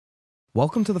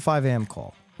Welcome to the 5 a.m.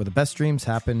 call, where the best dreams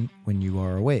happen when you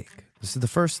are awake. This is the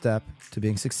first step to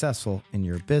being successful in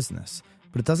your business,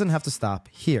 but it doesn't have to stop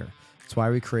here. That's why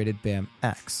we created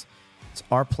BAMX. It's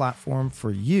our platform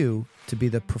for you to be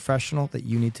the professional that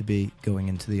you need to be going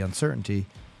into the uncertainty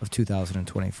of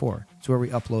 2024. It's where we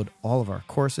upload all of our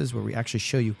courses, where we actually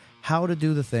show you how to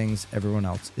do the things everyone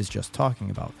else is just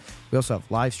talking about. We also have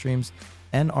live streams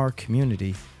and our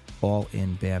community all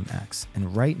in BAMX.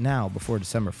 And right now, before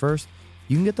December 1st,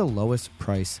 you can get the lowest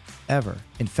price ever.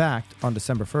 In fact, on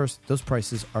December 1st, those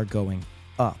prices are going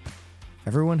up.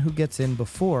 Everyone who gets in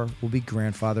before will be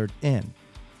grandfathered in.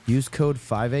 Use code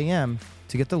 5AM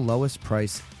to get the lowest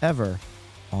price ever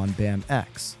on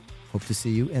BAMX. Hope to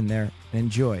see you in there and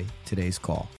enjoy today's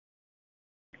call.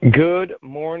 Good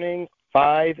morning,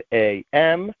 5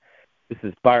 a.m. This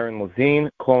is Byron Lazine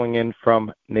calling in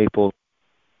from Naples.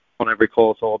 On every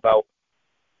call, it's all about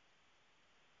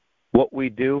what we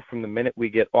do from the minute we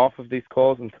get off of these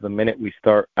calls until the minute we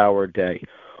start our day.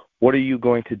 What are you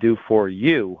going to do for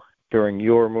you during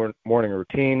your morning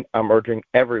routine? I'm urging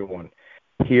everyone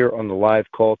here on the live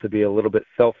call to be a little bit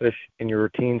selfish in your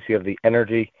routine so you have the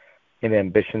energy and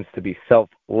ambitions to be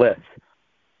selfless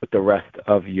with the rest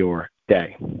of your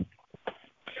day.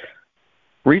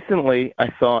 Recently,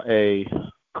 I saw a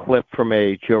clip from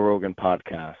a Joe Rogan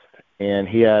podcast, and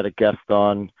he had a guest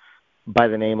on by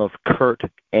the name of Kurt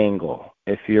Angle.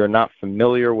 If you're not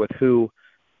familiar with who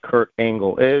Kurt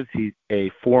Angle is, he's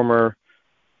a former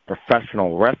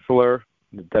professional wrestler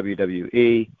in the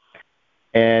WWE,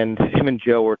 and him and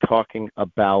Joe were talking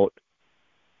about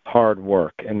hard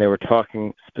work, and they were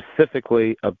talking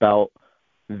specifically about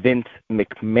Vince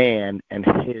McMahon and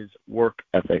his work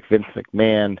ethic. Vince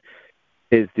McMahon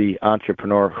is the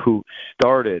entrepreneur who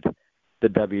started the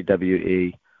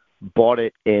WWE, bought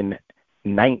it in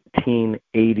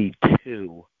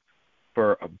 1982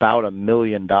 for about $1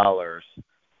 million.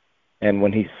 And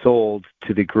when he sold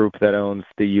to the group that owns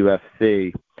the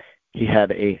UFC, he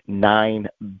had a $9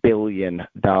 billion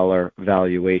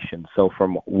valuation. So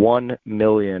from $1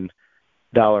 million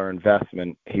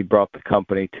investment, he brought the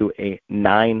company to a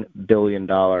 $9 billion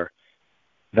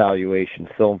valuation,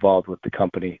 still involved with the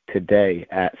company today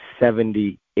at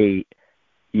 78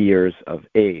 years of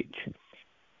age.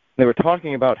 They were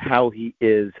talking about how he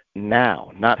is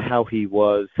now, not how he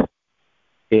was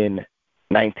in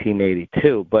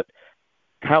 1982, but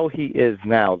how he is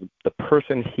now, the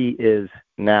person he is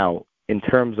now in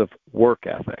terms of work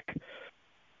ethic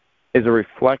is a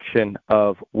reflection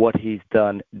of what he's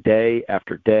done day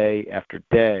after day after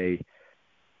day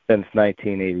since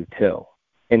 1982.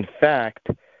 In fact,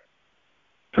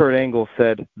 Kurt Angle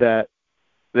said that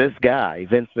this guy,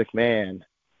 Vince McMahon,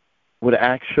 would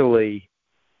actually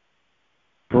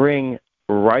bring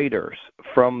writers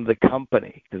from the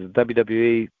company, because the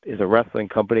WWE is a wrestling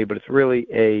company, but it's really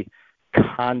a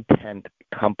content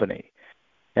company.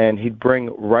 And he'd bring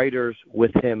writers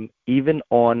with him even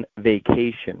on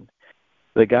vacation.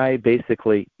 The guy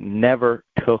basically never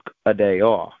took a day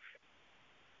off.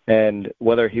 And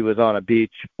whether he was on a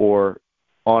beach or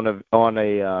in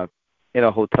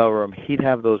a hotel room, he'd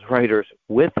have those writers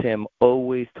with him,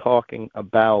 always talking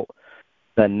about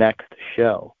the next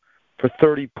show. For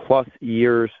 30-plus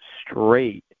years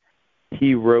straight,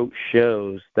 he wrote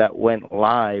shows that went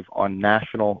live on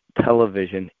national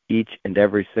television each and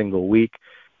every single week,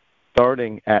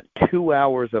 starting at 2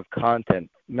 hours of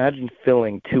content. Imagine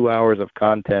filling 2 hours of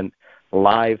content,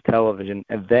 live television,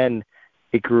 and then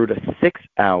it grew to 6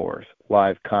 hours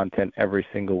live content every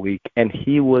single week. And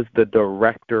he was the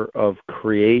director of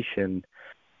creation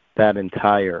that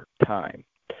entire time.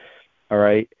 All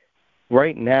right?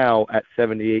 Right now, at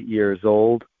 78 years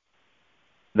old,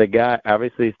 the guy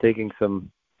obviously is taking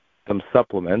some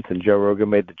supplements, and Joe Rogan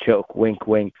made the joke, wink,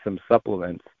 wink, some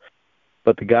supplements.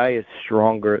 But the guy is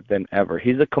stronger than ever.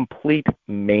 He's a complete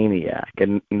maniac,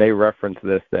 and they reference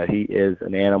this, that he is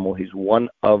an animal. He's one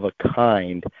of a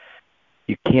kind.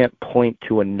 You can't point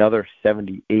to another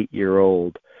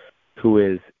 78-year-old who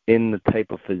is in the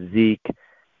type of physique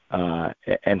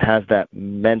and has that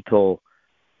mental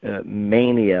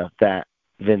mania that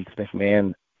Vince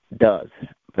McMahon does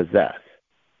possess.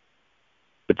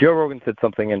 But Joe Rogan said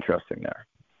something interesting there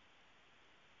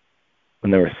when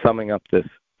they were summing up this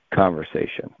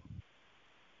conversation.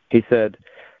 He said,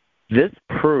 this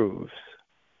proves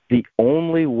the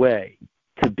only way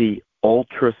to be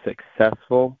ultra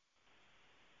successful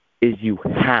is you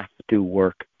have to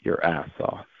work your ass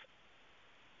off.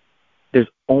 There's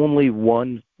only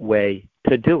one way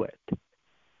to do it.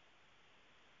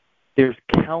 There's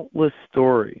countless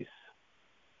stories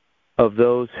of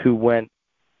those who went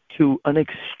to an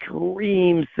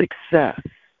extreme success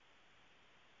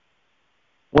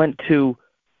went to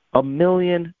 $1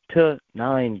 million to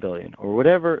 $9 billion, or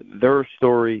whatever their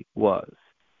story was,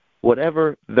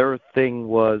 whatever their thing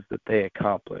was that they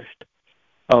accomplished,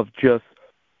 of just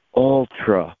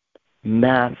ultra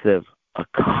massive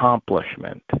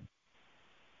accomplishment.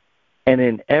 And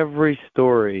in every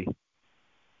story,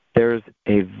 there's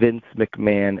a Vince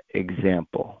McMahon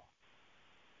example,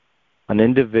 an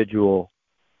individual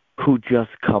who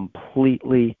just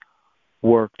completely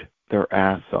worked their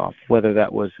ass off, whether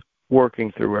that was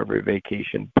working through every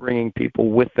vacation, bringing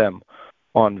people with them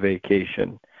on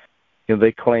vacation.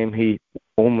 They claim he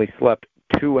only slept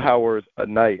 2 hours a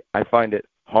night. I find it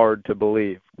hard to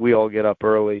believe. We all get up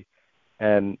early,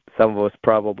 and some of us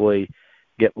probably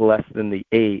get less than the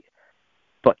 8,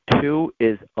 but 2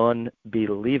 is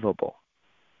unbelievable.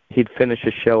 He'd finish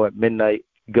a show at midnight,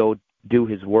 go do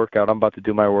his workout. I'm about to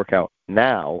do my workout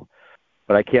now,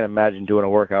 but I can't imagine doing a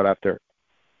workout after,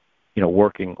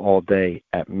 working all day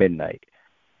at midnight.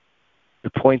 The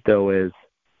point, though, is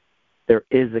there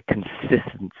is a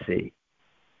consistency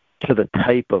to the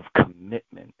type of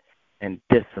commitment and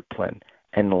discipline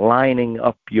and lining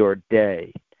up your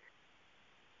day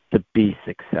to be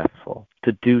successful,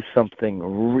 to do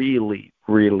something really,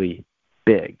 really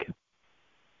big.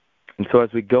 And so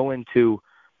as we go into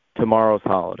tomorrow's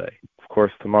holiday, of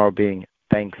course, tomorrow being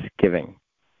Thanksgiving,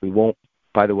 we won't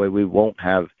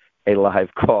have a live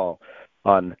call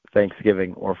on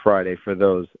Thanksgiving or Friday for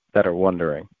those that are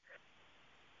wondering.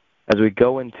 As we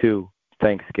go into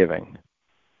Thanksgiving,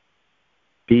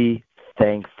 be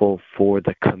thankful for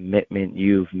the commitment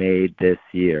you've made this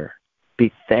year.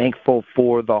 Be thankful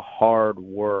for the hard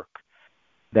work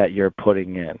that you're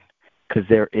putting in, because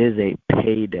there is a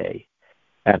payday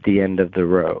at the end of the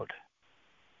road.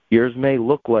 Yours may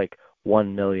look like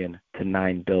 $1 million to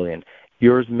 $9 billion.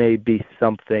 Yours may be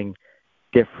something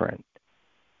different.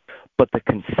 But the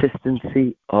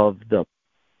consistency of the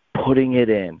putting it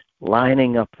in,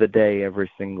 lining up the day every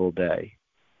single day,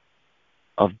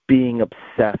 of being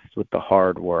obsessed with the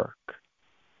hard work,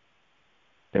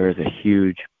 there is a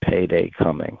huge payday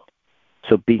coming.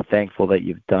 So be thankful that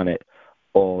you've done it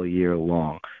all year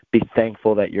long. Be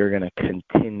thankful that you're going to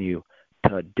continue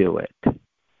to do it.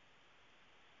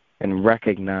 And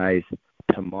recognize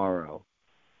tomorrow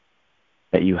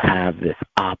that you have this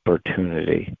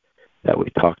opportunity that we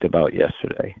talked about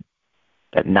yesterday,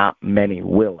 that not many are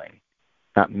willing,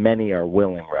 to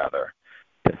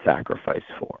sacrifice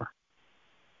for.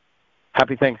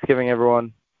 Happy Thanksgiving,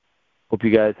 everyone. Hope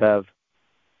you guys have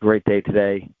a great day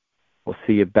today. We'll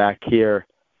see you back here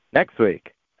next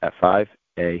week at 5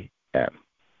 a.m.